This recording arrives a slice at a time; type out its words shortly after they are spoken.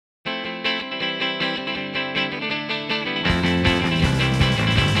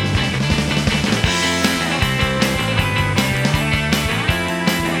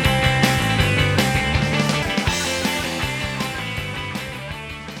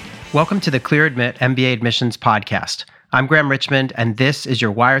Welcome to the Clear Admit MBA Admissions Podcast. I'm Graham Richmond, and this is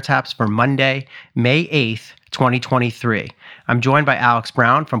your wiretaps for Monday, May 8th, 2023. I'm joined by Alex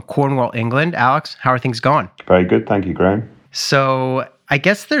Brown from Cornwall, England. Alex, how are things going? Very good. Thank you, Graham. So I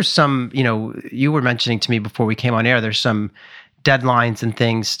guess there's some, you were mentioning to me before we came on air, there's some deadlines and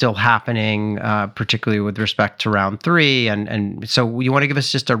things still happening, particularly with respect to round 3. And so you want to give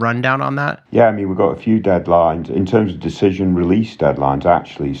us just a rundown on that? Yeah, we've got a few deadlines in terms of decision release deadlines,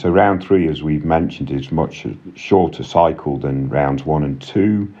 actually. So round 3, as we've mentioned, is much shorter cycle than rounds 1 and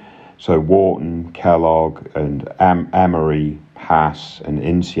 2. So Wharton, Kellogg, and Emory, Haas, and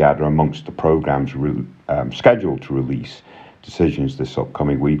INSEAD are amongst the programs scheduled to release decisions this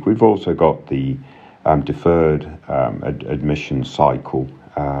upcoming week. We've also got the deferred admission cycle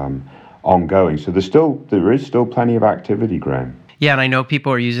ongoing. So there is still plenty of activity, Graham. Yeah, and I know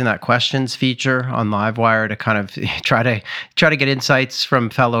people are using that questions feature on Livewire to kind of try to get insights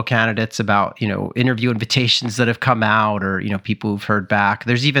from fellow candidates about, interview invitations that have come out or, people who've heard back.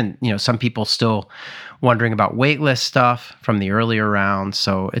 There's even, some people still wondering about waitlist stuff from the earlier rounds.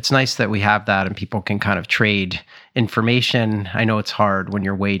 So it's nice that we have that and people can kind of trade information. I know it's hard when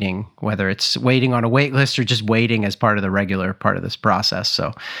you're waiting, whether it's waiting on a wait list or just waiting as part of the regular part of this process.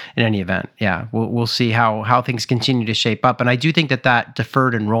 So in any event, yeah, we'll see how things continue to shape up. And I do think that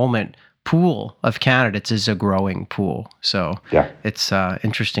deferred enrollment pool of candidates is a growing pool. So yeah, it's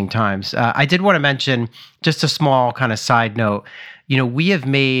interesting times. I did want to mention just a small kind of side note. We have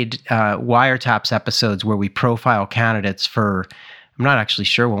made wiretaps episodes where we profile candidates for, I'm not actually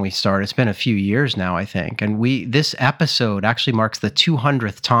sure when we started. It's been a few years now, I think. And this episode actually marks the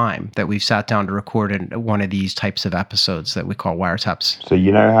 200th time that we've sat down to record one of these types of episodes that we call wiretaps. So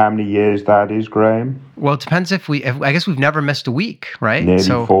you know how many years that is, Graham? Well, it depends if I guess we've never missed a week, right?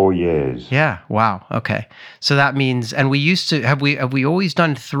 Nearly 4 years. Yeah. Wow. Okay. So that means, and we used to, have we always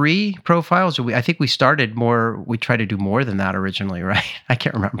done 3 profiles? Or I think we started more, we tried to do more than that originally, right? I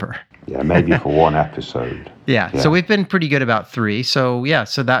can't remember. Yeah, maybe for one episode. Yeah. So we've been pretty good about 3. So yeah,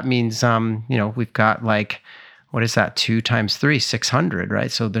 so that means, we've got what is that? 2 times 3, 600, right?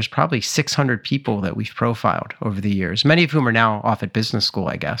 So there's probably 600 people that we've profiled over the years, many of whom are now off at business school,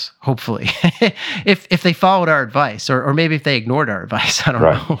 I guess, hopefully, if they followed our advice or maybe if they ignored our advice, I don't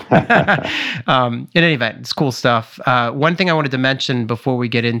know. In any event, it's cool stuff. One thing I wanted to mention before we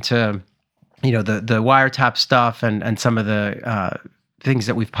get into, the wiretap stuff and some of the, things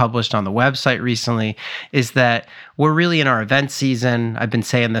that we've published on the website recently is that we're really in our event season. I've been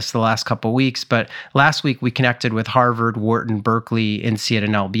saying this the last couple of weeks, but last week we connected with Harvard, Wharton, Berkeley, INSEAD,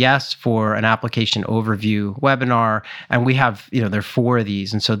 and LBS for an application overview webinar. And we have, there are 4 of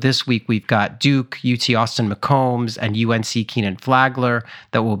these. And so this week we've got Duke, UT Austin McCombs, and UNC Keenan Flagler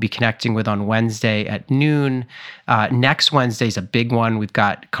that we'll be connecting with on Wednesday at noon. Next Wednesday is a big one. We've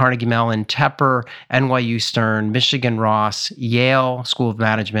got Carnegie Mellon, Tepper, NYU Stern, Michigan Ross, Yale School of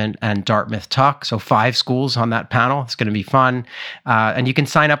Management, and Dartmouth Tuck. So 5 schools on that panel. It's going to be fun. And you can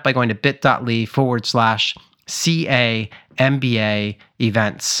sign up by going to bit.ly/CA MBA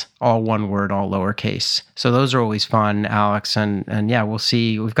events, all one word, all lowercase. So those are always fun, Alex. And yeah, we'll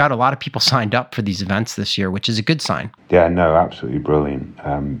see. We've got a lot of people signed up for these events this year, which is a good sign. Yeah, no, absolutely brilliant.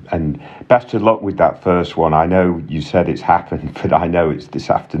 And best of luck with that first one. I know you said it's happened, but I know it's this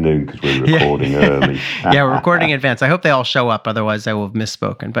afternoon because we're recording early. Yeah, we're recording in advance. I hope they all show up. Otherwise, I will have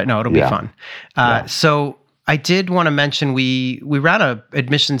misspoken. But no, it'll be fun. So I did want to mention we ran a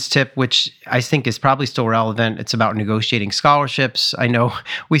admissions tip, which I think is probably still relevant. It's about negotiating scholarships. I know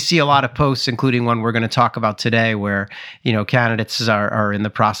we see a lot of posts, including one we're going to talk about today, where candidates are in the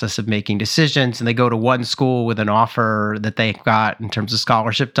process of making decisions, and they go to one school with an offer that they got in terms of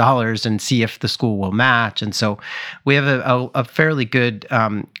scholarship dollars and see if the school will match. And so we have a fairly good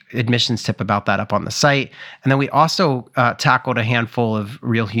admissions tip about that up on the site. And then we also tackled a handful of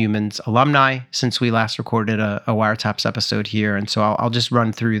Real Humans alumni since we last recorded a wiretaps episode here. And so I'll just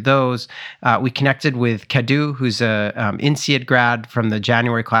run through those. We connected with Kadu, who's a INSEAD grad from the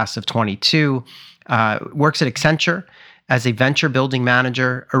January class of 22, works at Accenture as a venture building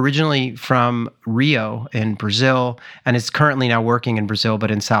manager, originally from Rio in Brazil, and is currently now working in Brazil,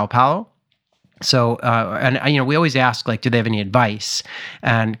 but in Sao Paulo. So, we always ask, do they have any advice?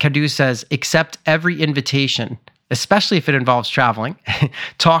 And Kadu says, accept every invitation, especially if it involves traveling.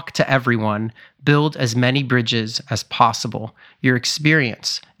 Talk to everyone. Build as many bridges as possible. Your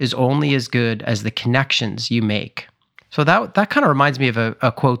experience is only as good as the connections you make. So that kind of reminds me of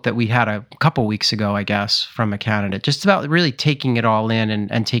a quote that we had a couple weeks ago, I guess, from a candidate, just about really taking it all in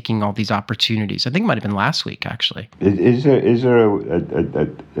and taking all these opportunities. I think it might have been last week, actually. Is there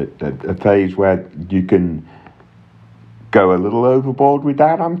a phase where you can go a little overboard with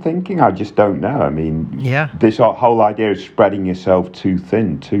that, I'm thinking. I just don't know. I mean, this whole idea of spreading yourself too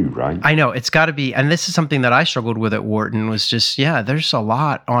thin too, right? I know, it's got to be, and this is something that I struggled with at Wharton, was just, there's a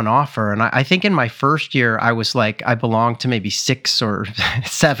lot on offer. And I think in my first year, I was like, I belonged to maybe 6 or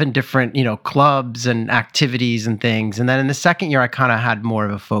 7 different, clubs and activities and things. And then in the second year, I kind of had more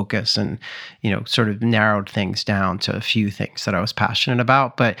of a focus and, sort of narrowed things down to a few things that I was passionate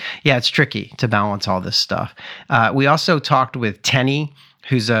about. But yeah, it's tricky to balance all this stuff. We also talked with Tenny,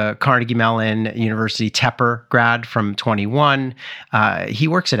 who's a Carnegie Mellon University Tepper grad from 21. He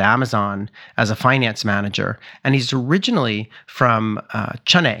works at Amazon as a finance manager, and he's originally from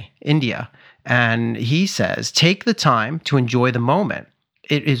Chennai, India. And he says, take the time to enjoy the moment.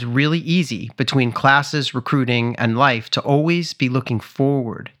 It is really easy between classes, recruiting, and life to always be looking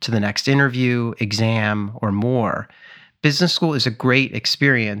forward to the next interview, exam, or more. Business school is a great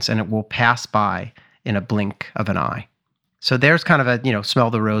experience, and it will pass by in a blink of an eye. So there's kind of a,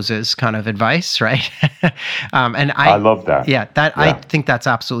 smell the roses kind of advice, right? And I love that. Yeah, I think that's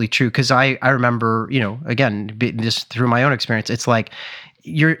absolutely true. Because I remember, again, just through my own experience, it's like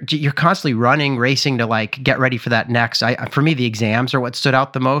you're constantly running, racing to like get ready for that next. For me, the exams are what stood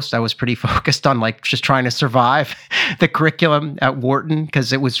out the most. I was pretty focused on like just trying to survive the curriculum at Wharton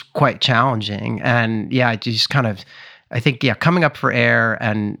because it was quite challenging. And I just kind of, I think, coming up for air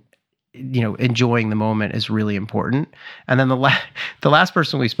and enjoying the moment is really important. And then the last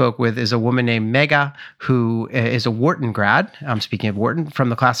person we spoke with is a woman named Megha, who is a Wharton grad. I'm speaking of Wharton, from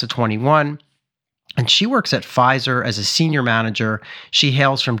the class of 21. And she works at Pfizer as a senior manager. She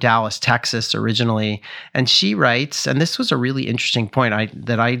hails from Dallas, Texas originally. And she writes, and this was a really interesting point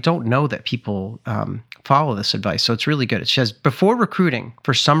that I don't know that people follow this advice. So it's really good. It says, before recruiting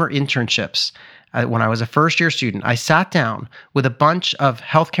for summer internships, when I was a first-year student, I sat down with a bunch of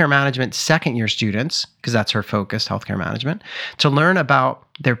healthcare management second-year students, because that's her focus, healthcare management, to learn about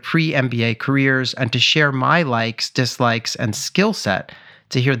their pre-MBA careers and to share my likes, dislikes, and skill set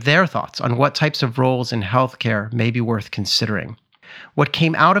to hear their thoughts on what types of roles in healthcare may be worth considering. What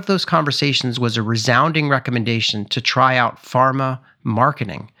came out of those conversations was a resounding recommendation to try out pharma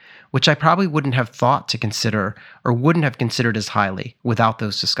marketing, which I probably wouldn't have thought to consider or wouldn't have considered as highly without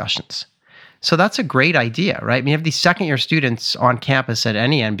those discussions. So that's a great idea, right? I mean, you have these second-year students on campus at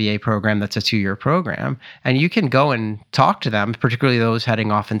any MBA program that's a 2-year program, and you can go and talk to them, particularly those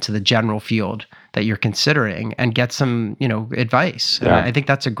heading off into the general field that you're considering, and get some, advice. Yeah. And I think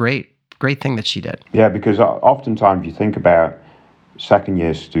that's a great thing that she did. Yeah, because oftentimes you think about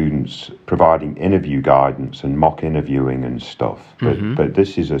second-year students providing interview guidance and mock interviewing and stuff, but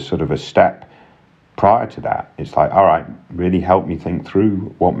this is a sort of a step prior to that. It's like, all right, really help me think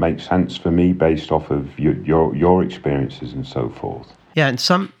through what makes sense for me based off of your experiences and so forth. Yeah, and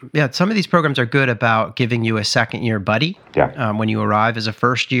some of these programs are good about giving you a second-year buddy when you arrive as a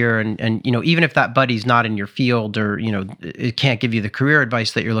first year, and even if that buddy's not in your field or it can't give you the career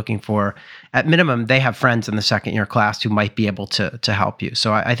advice that you're looking for, at minimum they have friends in the second-year class who might be able to help you.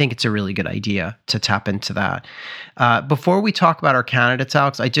 So I think it's a really good idea to tap into that. Before we talk about our candidates,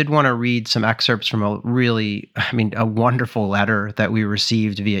 Alex, I did want to read some excerpts from a wonderful letter that we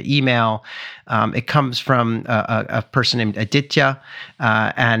received via email. It comes from a person named Aditya,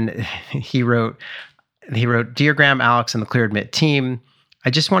 and he wrote, "Dear Graham, Alex, and the Clear Admit team, I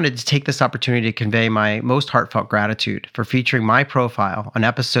just wanted to take this opportunity to convey my most heartfelt gratitude for featuring my profile on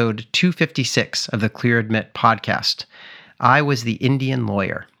episode 256 of the Clear Admit podcast. I was the Indian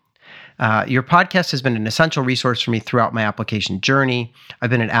lawyer. Your podcast has been an essential resource for me throughout my application journey. I've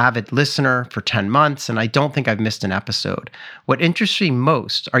been an avid listener for 10 months, and I don't think I've missed an episode. What interests me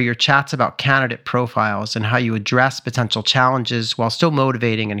most are your chats about candidate profiles and how you address potential challenges while still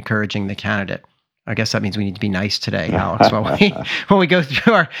motivating and encouraging the candidate." I guess that means we need to be nice today, Alex, when we go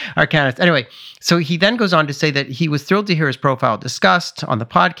through our candidates. Anyway, so he then goes on to say that he was thrilled to hear his profile discussed on the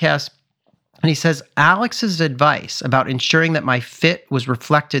podcast. And he says, Alex's advice about ensuring that my fit was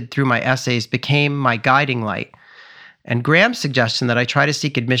reflected through my essays became my guiding light. And Graham's suggestion that I try to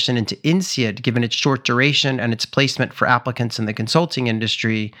seek admission into INSEAD, given its short duration and its placement for applicants in the consulting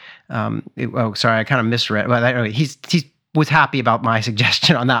industry. I kind of misread. Well, anyway, he was happy about my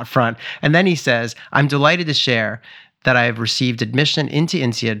suggestion on that front. And then he says, I'm delighted to share that I have received admission into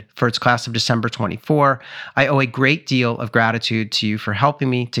INSEAD for its class of December 24. I owe a great deal of gratitude to you for helping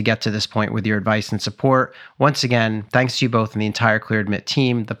me to get to this point with your advice and support. Once again, thanks to you both and the entire Clear Admit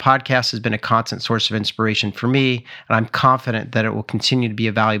team. The podcast has been a constant source of inspiration for me, and I'm confident that it will continue to be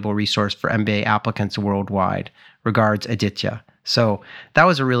a valuable resource for MBA applicants worldwide. Regards, Aditya. So that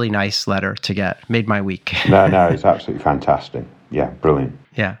was a really nice letter to get. Made my week. No, it's absolutely fantastic. Yeah, brilliant.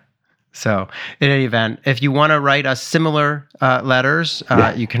 Yeah. So in any event, if you want to write us similar letters,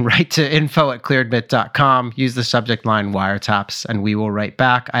 you can write to info@clearadmit.com, use the subject line wiretaps, and we will write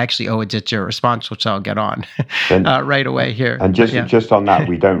back. I actually owe Aditya a response, which I'll get on right away here. And just on that,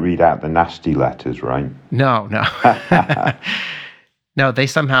 we don't read out the nasty letters, right? No. No, they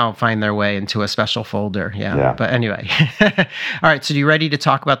somehow find their way into a special folder. Yeah. But anyway. All right. So you ready to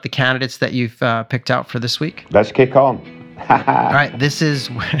talk about the candidates that you've picked out for this week? Let's kick on. All right. This is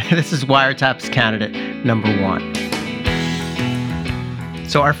Wiretap's candidate number 1.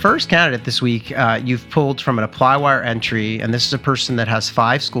 So our first candidate this week, you've pulled from an ApplyWire entry, and this is a person that has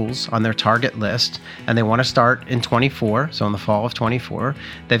 5 schools on their target list, and they want to start in 24, so in the fall of 24.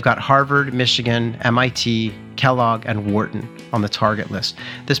 They've got Harvard, Michigan, MIT, Kellogg, and Wharton on the target list.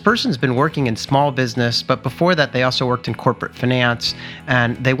 This person's been working in small business, but before that, they also worked in corporate finance,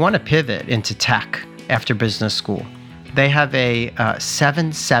 and they want to pivot into tech after business school. They have a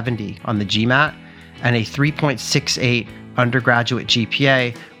 770 on the GMAT and a 3.68 undergraduate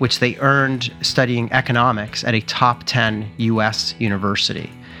GPA, which they earned studying economics at a top 10 U.S. university.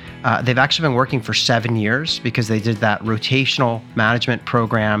 They've actually been working for 7 years because they did that rotational management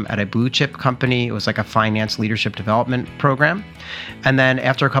program at a blue chip company. It was like a finance leadership development program. And then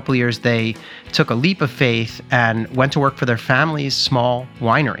after a couple of years, they took a leap of faith and went to work for their family's small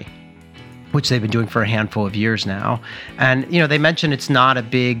winery, which they've been doing for a handful of years now. And, they mentioned it's not a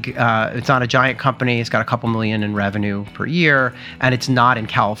giant company. It's got a couple million in revenue per year, and it's not in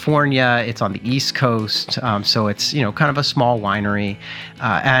California. It's on the East Coast. So it's, kind of a small winery.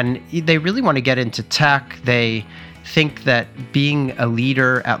 And they really want to get into tech. They think that being a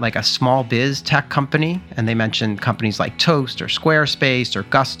leader at like a small biz tech company, and they mentioned companies like Toast or Squarespace or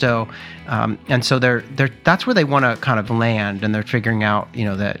Gusto, and so that's where they want to kind of land, and they're figuring out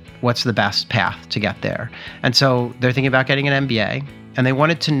that what's the best path to get there. And so they're thinking about getting an MBA, and they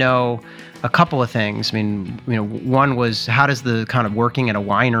wanted to know a couple of things. I mean, one was, how does the kind of working at a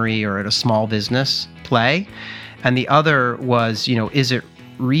winery or at a small business play? And the other was, is it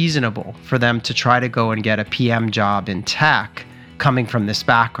reasonable for them to try to go and get a PM job in tech coming from this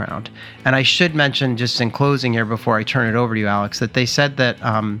background? And I should mention, just in closing here before I turn it over to you, Alex, that they said that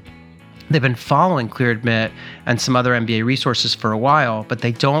they've been following ClearAdmit and some other MBA resources for a while, but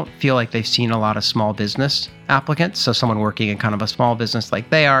they don't feel like they've seen a lot of small business applicants, so someone working in kind of a small business like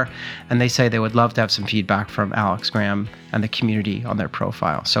they are, and they say they would love to have some feedback from Alex Graham and the community on their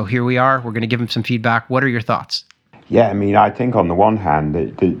profile. So here we are. We're going to give them some feedback. What are your thoughts? Yeah, I think on the one hand,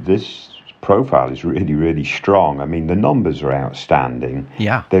 this profile is really, really strong. The numbers are outstanding.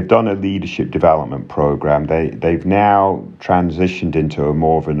 Yeah. They've done a leadership development program. They've now transitioned into a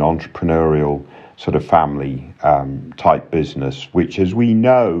more of an entrepreneurial sort of family type business, which, as we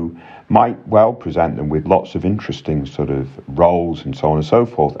know, might well present them with lots of interesting sort of roles and so on and so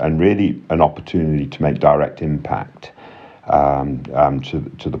forth, and really an opportunity to make direct impact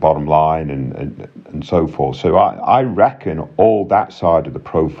to the bottom line and so forth. So I reckon all that side of the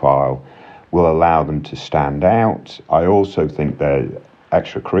profile will allow them to stand out. I also think their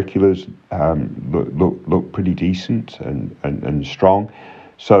extracurriculars look pretty decent and strong.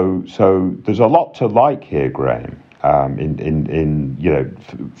 So there's a lot to like here, Graham.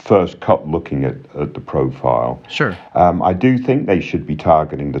 First cut looking at the profile. Sure. I do think they should be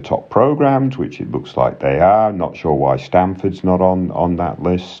targeting the top programs, which it looks like they are. Not sure why Stanford's not on that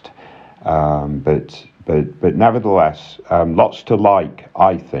list, but nevertheless, lots to like,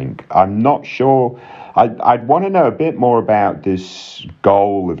 I think. I'm not sure. I'd want to know a bit more about this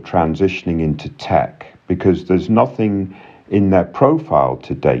goal of transitioning into tech, because there's nothing in their profile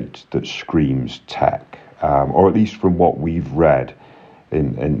to date that screams tech. Or at least from what we've read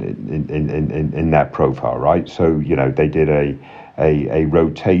in their profile, right? So, they did a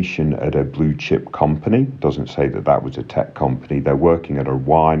rotation at a blue chip company. Doesn't say that was a tech company. They're working at a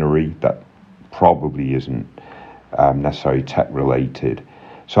winery that probably isn't necessarily tech related.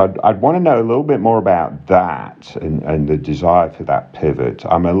 So I'd want to know a little bit more about that and the desire for that pivot.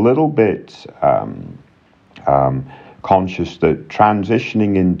 I'm a little bit conscious that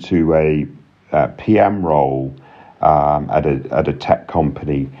transitioning into a PM role at a tech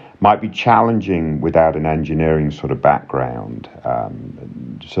company might be challenging without an engineering sort of background,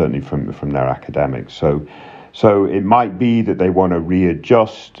 certainly from their academics. So it might be that they want to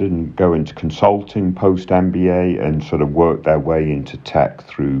readjust and go into consulting post MBA and sort of work their way into tech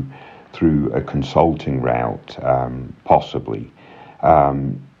through a consulting route, possibly.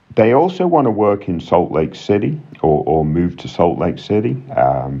 They also want to work in Salt Lake City or move to Salt Lake City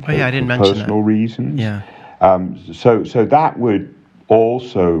I didn't mention personal reasons. Yeah. So that would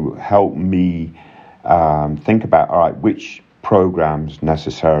also help me think about, all right, which programs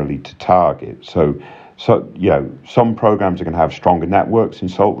necessarily to target. So some programs are going to have stronger networks in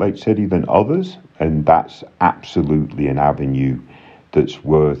Salt Lake City than others, and that's absolutely an avenue that's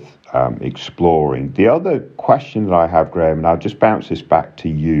worth exploring. The other question that I have, Graham, and I'll just bounce this back to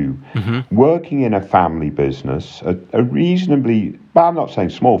you, working in a family business, a reasonably, well, I'm not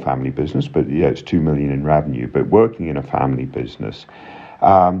saying small family business, but it's $2 million in revenue, but working in a family business,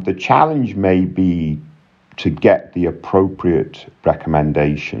 the challenge may be to get the appropriate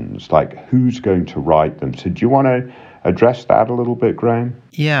recommendations, like who's going to write them. So do you want to address that a little bit, Graham?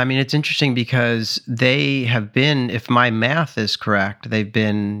 Yeah, I mean, it's interesting because they have been, if my math is correct, they've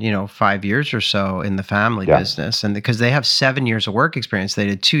been, 5 years or so in the family business. And because they have 7 years of work experience, they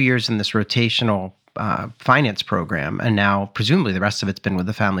did 2 years in this rotational finance program. And now presumably the rest of it's been with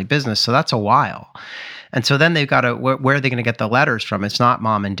the family business. So that's a while. And so then they've got to, where are they going to get the letters from? It's not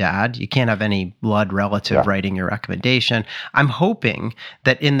mom and dad. You can't have any blood relative writing your recommendation. I'm hoping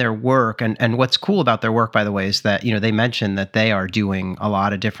that in their work, and what's cool about their work, by the way, is that, they mentioned that they are doing a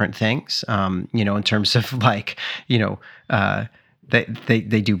lot of different things, in terms of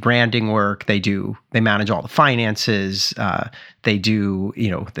they do branding work, they manage all the finances, they do,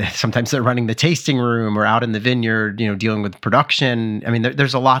 sometimes they're running the tasting room or out in the vineyard, dealing with production. I mean,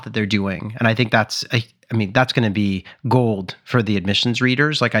 there's a lot that they're doing. And I think that's going to be gold for the admissions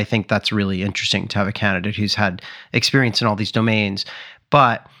readers. Like, I think that's really interesting to have a candidate who's had experience in all these domains.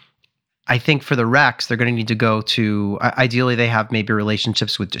 But I think for the recs, they're going to need to go to, ideally they have maybe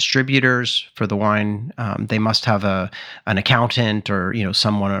relationships with distributors for the wine. They must have an accountant or,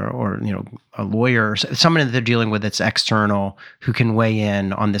 someone or a lawyer, someone that they're dealing with that's external who can weigh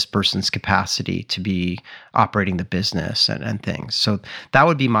in on this person's capacity to be operating the business and things. So that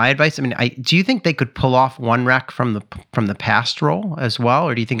would be my advice. I mean, do you think they could pull off one rec from the past role as well?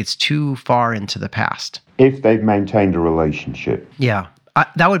 Or do you think it's too far into the past? If they've maintained a relationship. Yeah.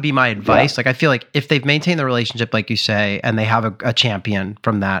 That would be my advice. Like, I feel like if they've maintained the relationship, like you say, and they have a champion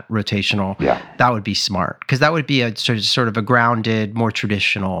from that rotational, that would be smart, because that would be a sort of a grounded, more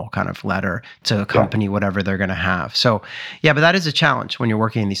traditional kind of letter to accompany whatever they're going to have. So, but that is a challenge when you're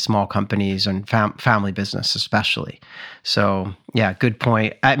working in these small companies and family business, especially. So, good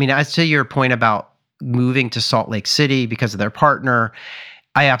point. I mean, as to your point about moving to Salt Lake City because of their partner,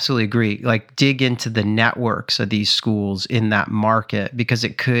 I absolutely agree. Like, dig into the networks of these schools in that market, because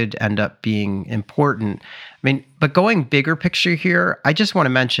it could end up being important. I mean, but going bigger picture here, I just want to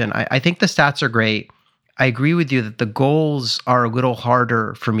mention, I think the stats are great. I agree with you that the goals are a little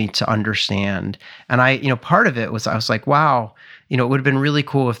harder for me to understand. And part of it was, I was like, wow, it would have been really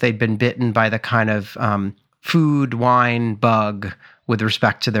cool if they'd been bitten by the kind of food, wine bug with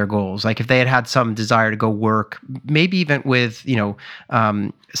respect to their goals. Like, if they had some desire to go work, maybe even with,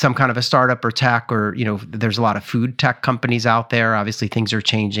 some kind of a startup or tech, or, there's a lot of food tech companies out there. Obviously, things are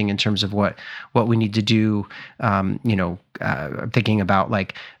changing in terms of what we need to do. I'm thinking about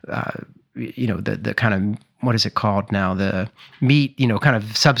the kind of, what is it called now? The meat, kind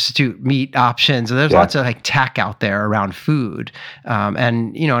of substitute meat options. And there's lots of tech out there around food.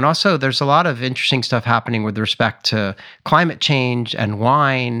 And also there's a lot of interesting stuff happening with respect to climate change and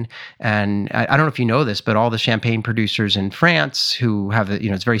wine. And I don't know if you know this, but all the champagne producers in France who have,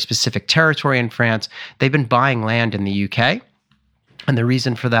 it's very specific territory in France, they've been buying land in the UK. And the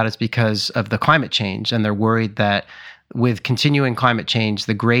reason for that is because of the climate change. And they're worried that with continuing climate change,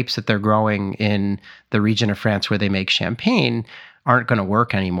 the grapes that they're growing in the region of France where they make champagne aren't going to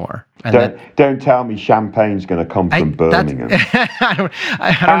work anymore. And don't tell me champagne's going to come from Birmingham.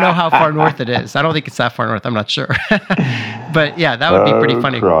 I don't know how far north it is. I don't think it's that far north. I'm not sure. But that would be pretty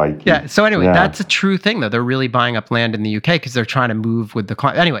funny. Crikey. Yeah. So anyway, that's a true thing, though. They're really buying up land in the UK because they're trying to move with the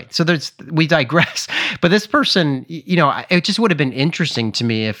climate. Anyway, so we digress. But this person, it just would have been interesting to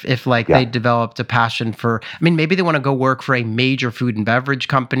me if they developed a passion for, maybe they want to go work for a major food and beverage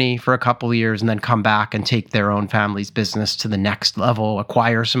company for a couple of years and then come back and take their own family's business to the next level,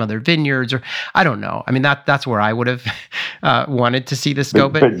 acquire some other vineyards, or I don't know. That's where I would have wanted to see this go.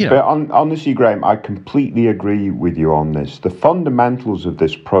 But honestly, Graham, I completely agree with you on this. The fundamentals of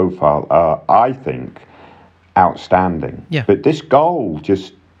this profile are, I think, outstanding. Yeah. But this goal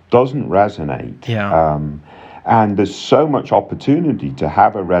just doesn't resonate. Yeah. And there's so much opportunity to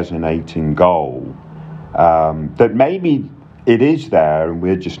have a resonating goal that maybe it is there and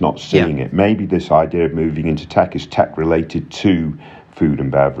we're just not seeing it. Maybe this idea of moving into tech is tech related to food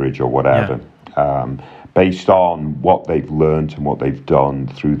and beverage or whatever, based on what they've learned and what they've done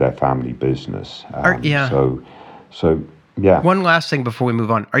through their family business. So, One last thing before we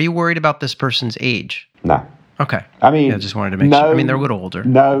move on. Are you worried about this person's age? No. Okay. I mean, just wanted to make sure. I mean, they're a little older.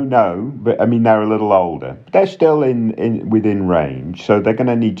 No, but I mean, they're a little older. They're still in within range, so they're going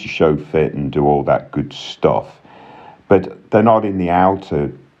to need to show fit and do all that good stuff. But they're not in the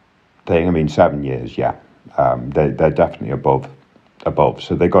outer thing. I mean, 7 years, yeah. They're definitely above.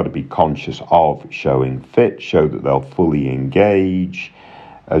 So they've got to be conscious of showing fit, show that they'll fully engage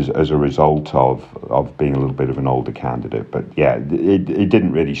as a result of being a little bit of an older candidate. But yeah, it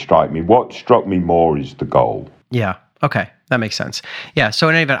didn't really strike me. What struck me more is the goal. Yeah. Okay. That makes sense. Yeah. So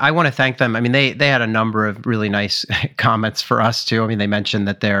in any event, I want to thank them. I mean, they had a number of really nice comments for us too. I mean, they mentioned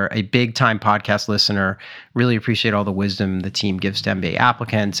that they're a big time podcast listener, really appreciate all the wisdom the team gives to MBA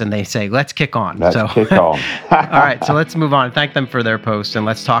applicants. And they say, let's kick on. Let's kick on. All right. So let's move on. Thank them for their post and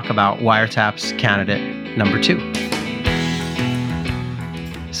let's talk about Wiretap's candidate number 2.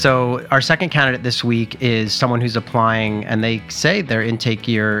 So our second candidate this week is someone who's applying, and they say their intake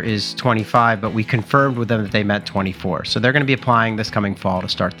year is 25, but we confirmed with them that they meant 24. So they're going to be applying this coming fall to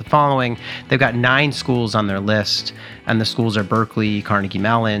start the following. They've got 9 schools on their list, and the schools are Berkeley, Carnegie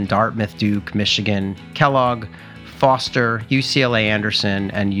Mellon, Dartmouth, Duke, Michigan, Kellogg, Foster, UCLA Anderson,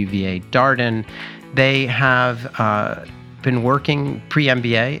 and UVA Darden. They have been working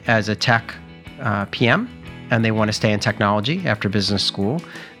pre-MBA as a tech PM, and they want to stay in technology after business school.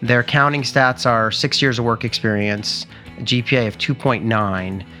 Their accounting stats are 6 years of work experience, a GPA of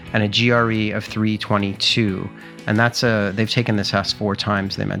 2.9, and a GRE of 322. And they've taken this test 4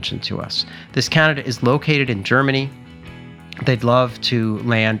 times, they mentioned to us. This candidate is located in Germany. They'd love to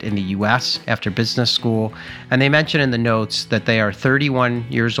land in the US after business school. And they mention in the notes that they are 31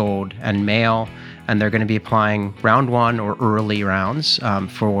 years old and male, and they're going to be applying round 1 or early rounds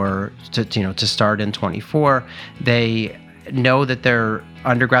to start in 24. They know that their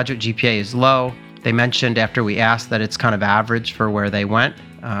undergraduate GPA is low. They mentioned after we asked that it's kind of average for where they went,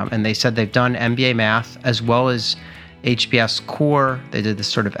 and they said they've done MBA math as well as HBS core. They did this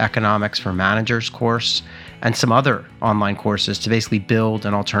sort of economics for managers course and some other online courses to basically build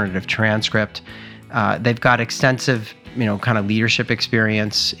an alternative transcript. They've got extensive kind of leadership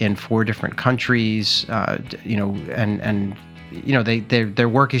experience in 4 different countries, their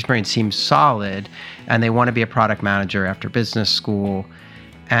work experience seems solid, and they want to be a product manager after business school.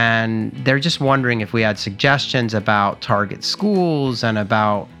 And they're just wondering if we had suggestions about target schools and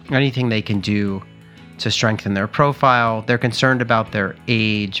about anything they can do to strengthen their profile. They're concerned about their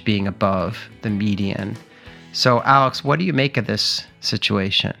age being above the median. So, Alex, what do you make of this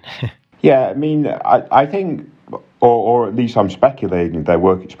situation? Yeah, I mean, I think, or at least I'm speculating, their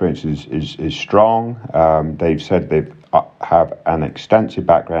work experience is strong. They've said they have an extensive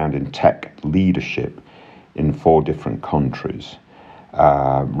background in tech leadership in 4 different countries,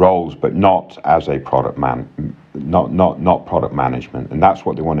 roles, but not as a product not product management, and that's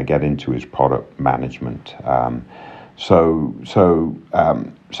what they want to get into is product management. So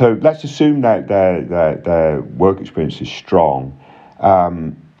let's assume that their work experience is strong.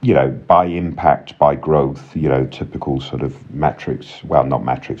 By impact, by growth, typical sort of metrics, well, not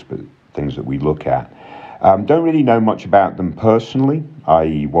metrics, but things that we look at. Don't really know much about them personally,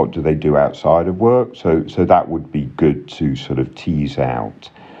 i.e. what do they do outside of work, so that would be good to sort of tease out.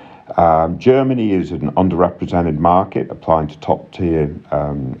 Germany is an underrepresented market, applying to top-tier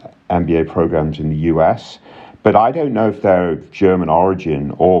MBA programs in the US, but I don't know if they're of German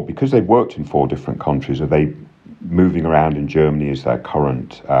origin or because they've worked in 4 different countries, are they moving around in Germany is their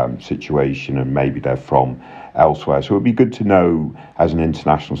current situation, and maybe they're from elsewhere. So it would be good to know as an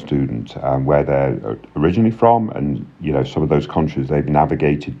international student where they're originally from and, some of those countries they've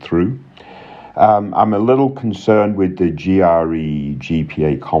navigated through. I'm a little concerned with the GRE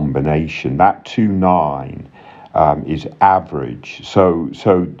GPA combination. That 2.9 is average. So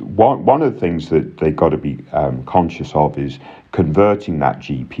one of the things that they've got to be conscious of is converting that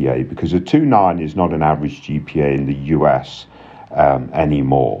GPA, because a 2.9 is not an average GPA in the US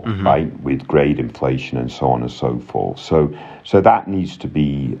anymore, right? With grade inflation and so on and so forth. So that needs to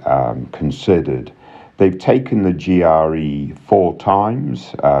be considered. They've taken the GRE 4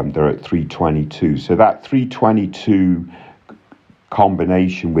 times. They're at 322. So that 322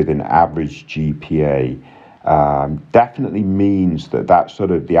 combination with an average GPA definitely means that sort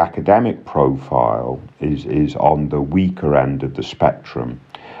of the academic profile is on the weaker end of the spectrum.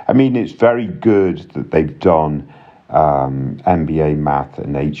 I mean, it's very good that they've done MBA math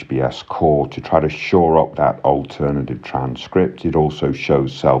and HBS core to try to shore up that alternative transcript. It also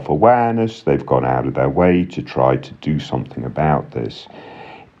shows self-awareness. They've gone out of their way to try to do something about this.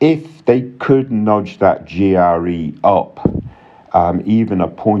 If they could nudge that GRE up, even a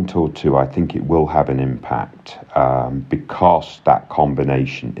point or 2, I think it will have an impact because that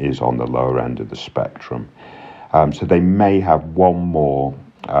combination is on the lower end of the spectrum. So they may have one more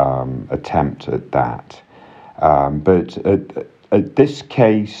attempt at that. But at this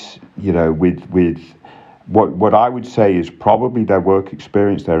case, with what I would say is probably their work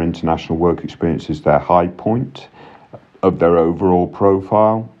experience, their international work experience is their high point of their overall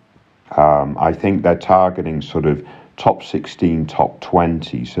profile. I think they're targeting sort of top 16, top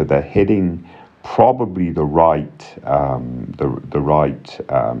 20, so they're hitting probably the right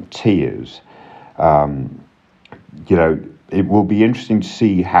tiers. It will be interesting to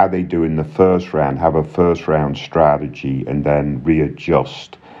see how they do in the first round, have a first round strategy, and then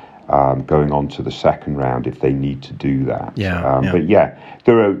readjust going on to the second round if they need to do that. But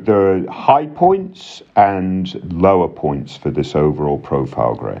there are high points and lower points for this overall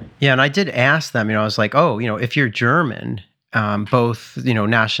profile, Graham. Yeah, and I did ask them, I was like, if you're German, both,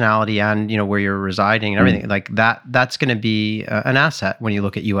 nationality and, where you're residing and everything like that's going to be an asset when you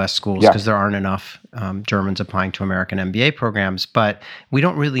look at U.S. schools, because there aren't enough Germans applying to American MBA programs, but we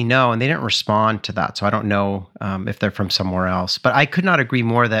don't really know, and they didn't respond to that. So I don't know if they're from somewhere else, but I could not agree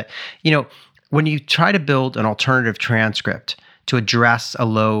more that, when you try to build an alternative transcript to address a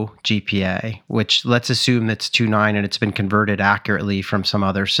low GPA, which let's assume that's 2.9 and it's been converted accurately from some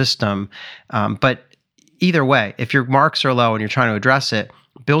other system, but either way, if your marks are low and you're trying to address it,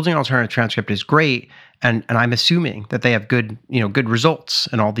 building an alternative transcript is great. And I'm assuming that they have good results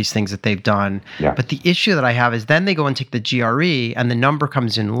and all these things that they've done. Yeah. But the issue that I have is then they go and take the GRE and the number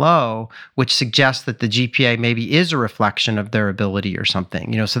comes in low, which suggests that the GPA maybe is a reflection of their ability or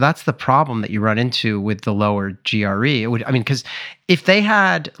something. So that's the problem that you run into with the lower GRE. Because if they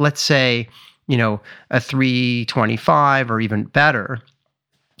had, let's say, a 325 or even better,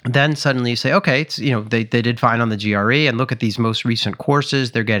 then suddenly you say, okay, it's, they did fine on the GRE, and look at these most recent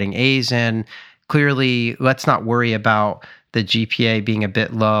courses, they're getting A's in. Clearly, let's not worry about the GPA being a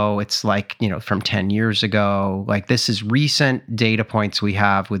bit low. It's like, from 10 years ago. Like, this is recent data points we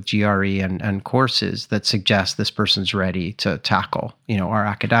have with GRE and courses that suggest this person's ready to tackle, our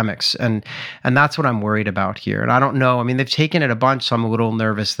academics. And that's what I'm worried about here. And I don't know. They've taken it a bunch, so I'm a little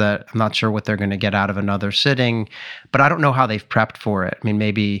nervous that I'm not sure what they're going to get out of another sitting, but I don't know how they've prepped for it.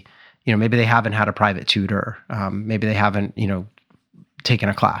 Maybe they haven't had a private tutor. Maybe they haven't, taken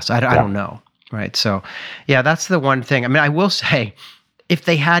a class. I don't know. Right. So, yeah, that's the one thing. I will say, if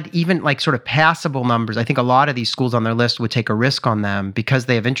they had even like sort of passable numbers, I think a lot of these schools on their list would take a risk on them because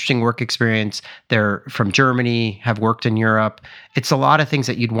they have interesting work experience. They're from Germany, have worked in Europe. It's a lot of things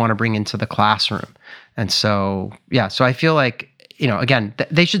that you'd want to bring into the classroom. And so, so I feel like, again,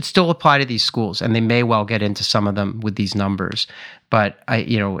 they should still apply to these schools, and they may well get into some of them with these numbers. But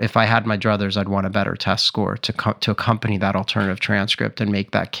if I had my druthers, I'd want a better test score to accompany that alternative transcript and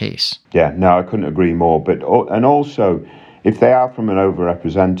make that case. Yeah, no, I couldn't agree more. And also, if they are from an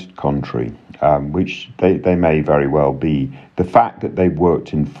overrepresented country, which they may very well be, the fact that they've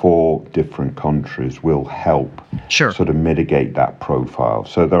worked in 4 different countries will help sort of mitigate that profile.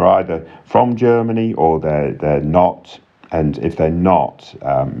 So they're either from Germany or they're not. And if they're not,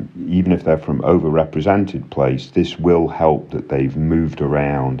 even if they're from overrepresented place, this will help that they've moved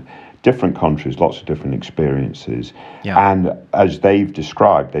around different countries, lots of different experiences. Yeah. And as they've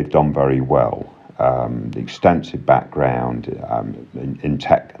described, they've done very well. The extensive background in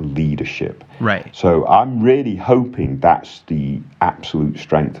tech leadership. Right. So I'm really hoping that's the absolute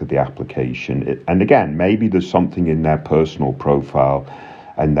strength of the application. And again, maybe there's something in their personal profile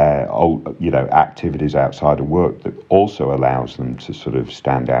and their activities outside of work that also allows them to sort of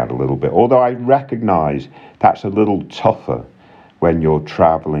stand out a little bit. Although I recognize that's a little tougher when you're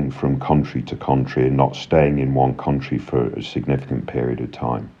traveling from country to country and not staying in one country for a significant period of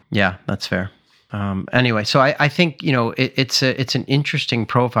time. Yeah, that's fair. Anyway, so I think, it's an interesting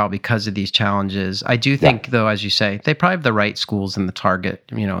profile because of these challenges. I do think, though, as you say, they probably have the right schools in the target,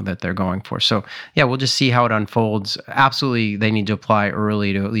 that they're going for. So, yeah, we'll just see how it unfolds. Absolutely, they need to apply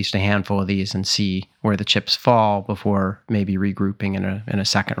early to at least a handful of these and see where the chips fall before maybe regrouping in a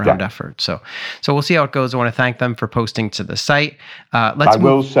second round effort. So we'll see how it goes. I want to thank them for posting to the site. I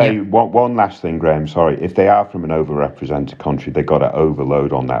will say one last thing, Graham. Sorry, if they are from an overrepresented country, they got to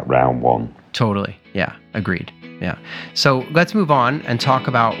overload on that round 1. Totally. Yeah. Agreed. Yeah. So let's move on and talk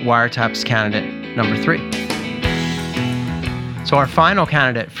about Wiretap's candidate number 3. So our final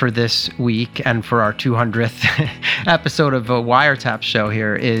candidate for this week and for our 200th episode of a Wiretap show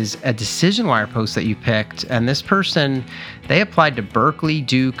here is a Decision Wire post that you picked. And this person, they applied to Berkeley,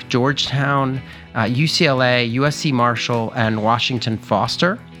 Duke, Georgetown, UCLA, USC Marshall, and Washington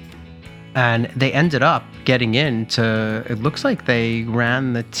Foster. And they ended up getting into, it looks like they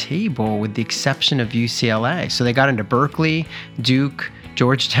ran the table with the exception of UCLA. So they got into Berkeley, Duke,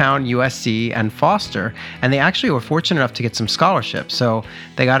 Georgetown, USC, and Foster. And they actually were fortunate enough to get some scholarships. So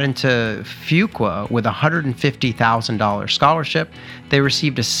they got into Fuqua with a $150,000 scholarship. They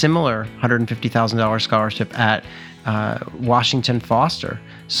received a similar $150,000 scholarship at Washington Foster.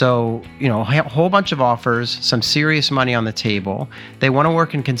 So, a whole bunch of offers, some serious money on the table. They want to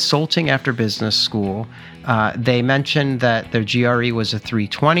work in consulting after business school. They mentioned that their GRE was a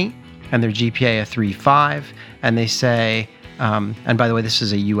 320 and their GPA a 3.5. And they say, and by the way, this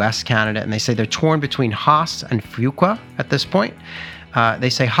is a U.S. candidate, and they say they're torn between Haas and Fuqua at this point. They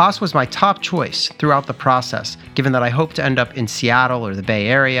say, Haas was my top choice throughout the process, given that I hope to end up in Seattle or the Bay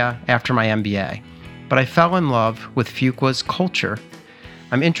Area after my MBA. But I fell in love with Fuqua's culture.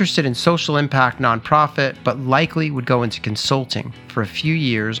 I'm interested in social impact nonprofit, but likely would go into consulting for a few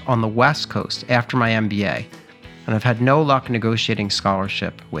years on the West Coast after my MBA. And I've had no luck negotiating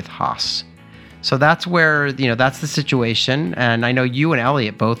scholarship with Haas. So that's where, that's the situation. And I know you and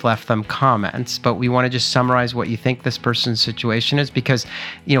Elliot both left them comments, but we want to just summarize what you think this person's situation is, because,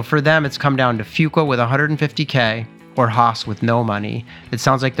 for them, it's come down to Fuqua with $150K or Haas with no money. It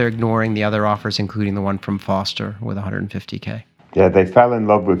sounds like they're ignoring the other offers, including the one from Foster with $150K. Yeah, they fell in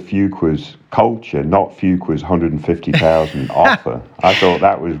love with Fuqua's culture, not Fuqua's $150,000 offer. I thought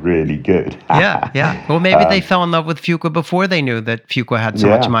that was really good. Yeah. Well, maybe they fell in love with Fuqua before they knew that Fuqua had so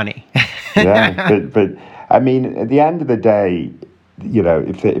much money. but I mean, at the end of the day,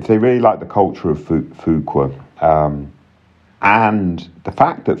 if they really like the culture of Fuqua, and the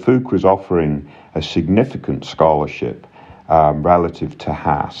fact that Fuqua is offering a significant scholarship relative to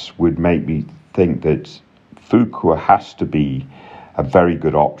Haas would make me think that Fuqua has to be a very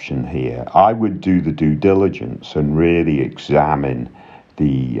good option here. I would do the due diligence and really examine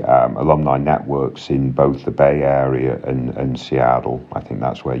the alumni networks in both the Bay Area and Seattle. I think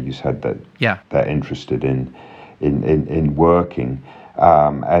that's where you said that they're interested in working.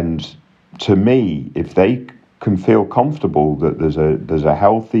 And to me, if they can feel comfortable that there's a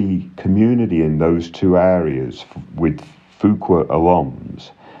healthy community in those two areas with Fuqua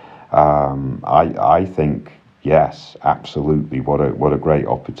alums, I think, yes, absolutely. What a great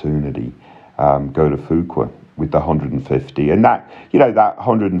opportunity. Go to Fuqua with the 150, and that that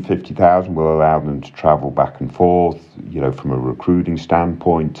 150,000 will allow them to travel back and forth, from a recruiting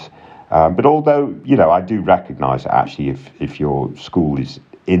standpoint. But although I do recognise that actually, if your school is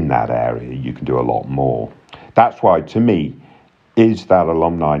in that area, you can do a lot more. That's why, to me, is that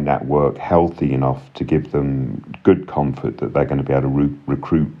alumni network healthy enough to give them good comfort that they're going to be able to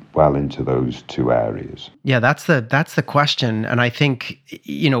recruit well into those two areas? Yeah, that's the question. And I think,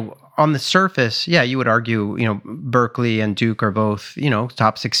 on the surface, you would argue, Berkeley and Duke are both,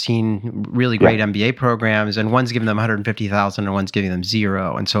 top 16 really great MBA programs, and one's giving them 150,000 and one's giving them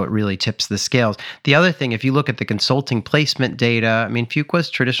zero. And so it really tips the scales. The other thing, if you look at the consulting placement data, I mean, Fuqua's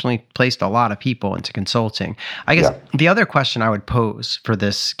traditionally placed a lot of people into consulting. I guess the other question I would pose for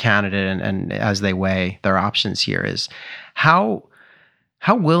this candidate and as they weigh their options here is how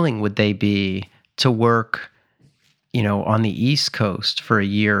willing would they be to work, on the East Coast for a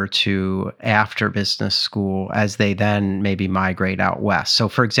year or two after business school as they then maybe migrate out west? So,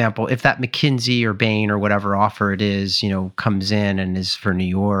 for example, if that McKinsey or Bain or whatever offer it is, comes in and is for New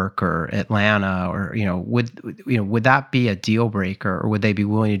York or Atlanta, or would that be a deal breaker, or would they be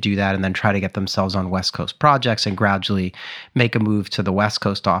willing to do that and then try to get themselves on West Coast projects and gradually make a move to the West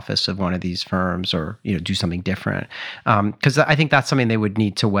Coast office of one of these firms, or do something different? Because I think that's something they would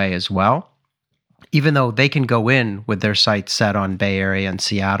need to weigh as well. Even though they can go in with their sights set on Bay Area and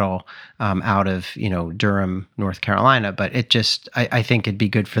Seattle, out of Durham, North Carolina, but I think it'd be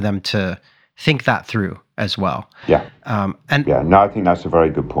good for them to think that through as well. I think that's a very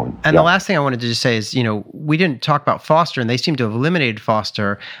good point. And the last thing I wanted to just say is, we didn't talk about Foster, and they seem to have eliminated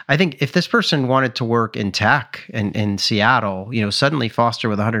Foster. I think if this person wanted to work in tech in Seattle, suddenly Foster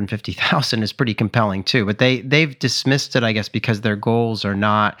with 150,000 is pretty compelling too. But they've dismissed it, I guess, because their goals are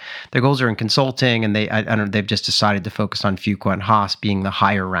in consulting, and they've just decided to focus on Fuqua and Haas being the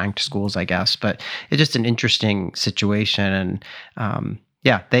higher ranked schools, I guess. But it's just an interesting situation, and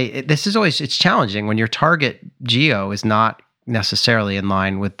it's challenging when your target geo is not necessarily in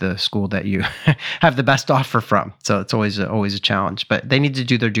line with the school that you have the best offer from. So it's always a challenge, but they need to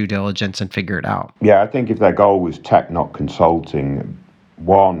do their due diligence and figure it out. Yeah, I think if their goal was tech, not consulting,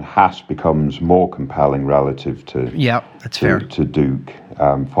 Haas becomes more compelling relative to fair. To Duke, to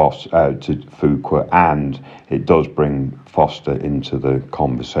Fuqua, and it does bring Foster into the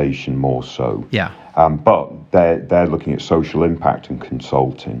conversation more so. But they're looking at social impact and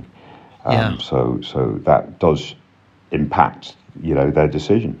consulting, so that does impact their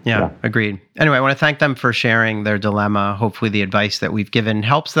decision. Agreed. Anyway, I want to thank them for sharing their dilemma. Hopefully the advice that we've given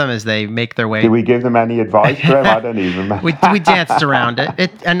helps them as they make their way. Did we give them any advice, Graham? I don't even remember. we danced around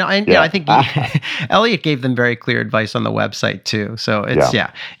it. I think Elliot gave them very clear advice on the website too. So it's,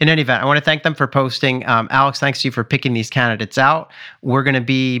 in any event, I want to thank them for posting. Alex, thanks to you for picking these candidates out. We're going to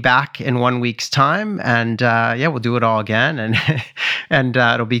be back in 1 week's time, and we'll do it all again, and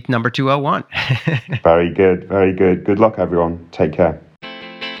it'll be number 201. Very good. Very good. Good luck, everyone. Take care.